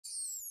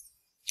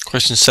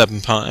Question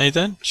 7 part A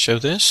then, show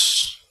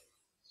this.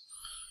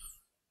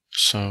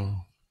 So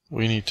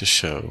we need to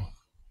show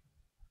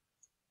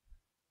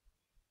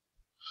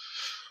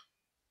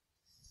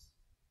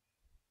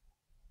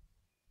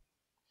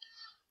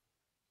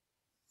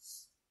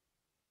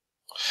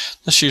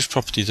let's use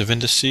properties of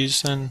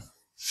indices then.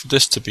 For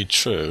this to be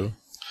true,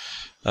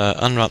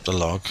 unwrap the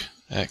log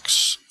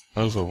x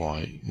over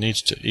y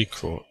needs to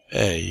equal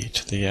a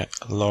to the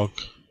log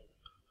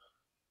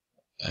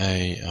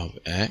a of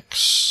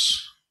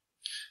x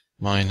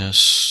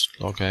minus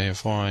log a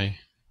of y.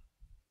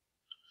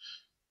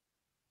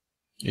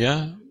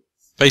 Yeah,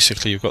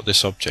 basically you've got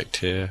this object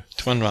here.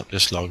 To unwrap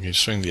this log, you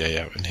swing the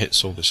a out and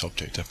hits all this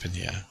object up in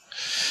the air,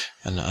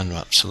 and it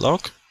unwraps the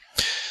log.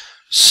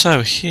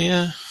 So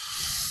here,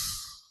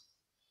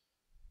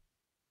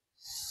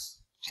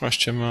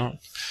 question mark.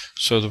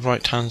 So the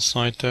right hand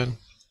side then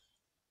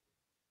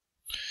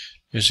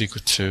is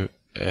equal to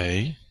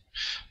a.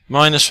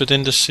 Minus with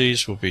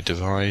indices will be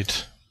divide.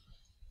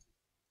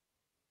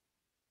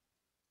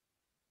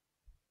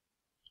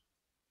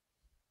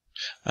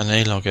 And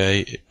a log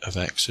a of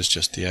x is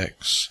just the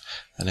x,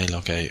 and a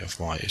log a of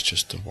y is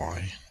just the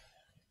y.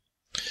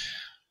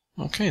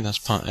 Okay, that's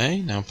part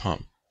A. Now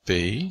part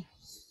B.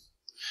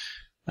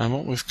 And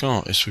what we've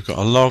got is we've got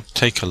a log,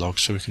 take a log,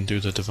 so we can do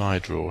the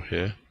divide rule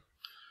here.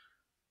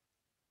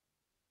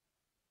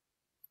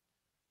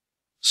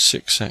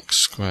 6x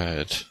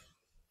squared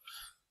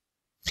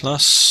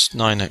plus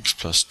 9x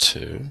plus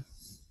 2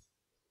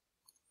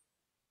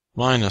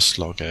 minus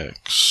log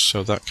x,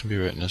 so that can be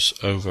written as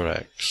over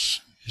x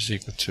is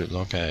equal to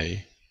log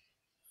a.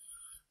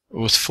 It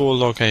was 4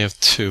 log a of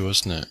 2,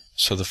 wasn't it?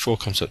 So the 4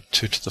 comes up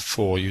 2 to the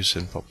 4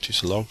 using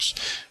properties of logs,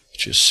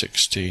 which is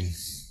 16.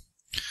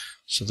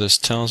 So this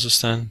tells us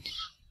then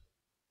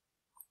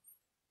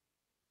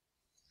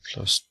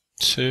plus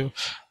 2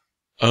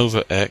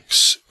 over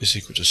x is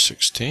equal to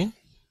 16.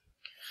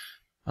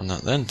 And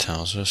that then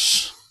tells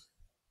us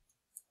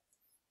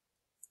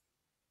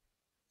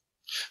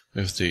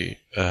with the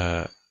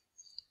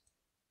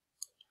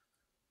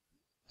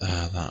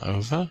that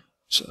over,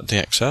 so the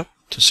x up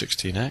to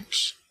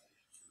 16x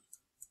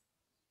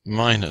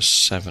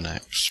minus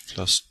 7x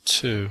plus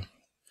 2.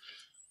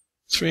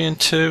 3 and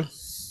 2.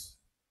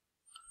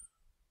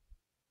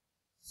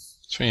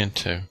 3 and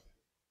 2.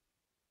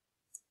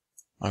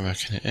 I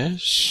reckon it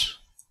is.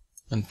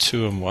 And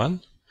 2 and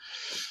 1.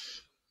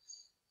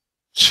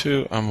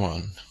 2 and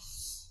 1.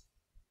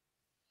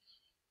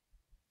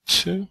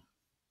 2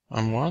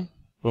 and 1.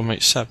 We'll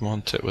make 7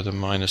 onto it with a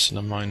minus and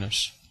a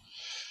minus.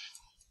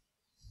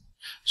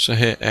 So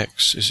here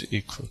x is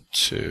equal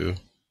to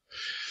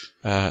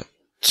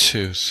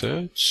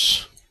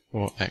 2/3,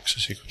 or x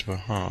is equal to a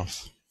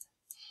half.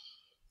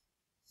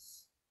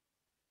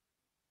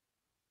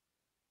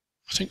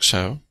 I think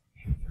so.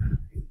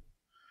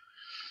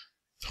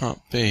 Part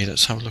B,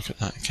 let's have a look at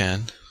that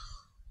again.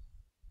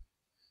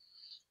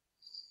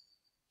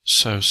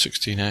 So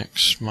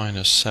 16x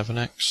minus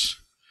 7x.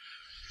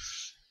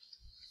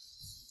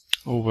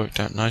 All worked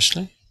out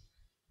nicely.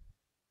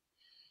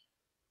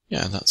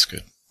 Yeah, that's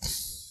good.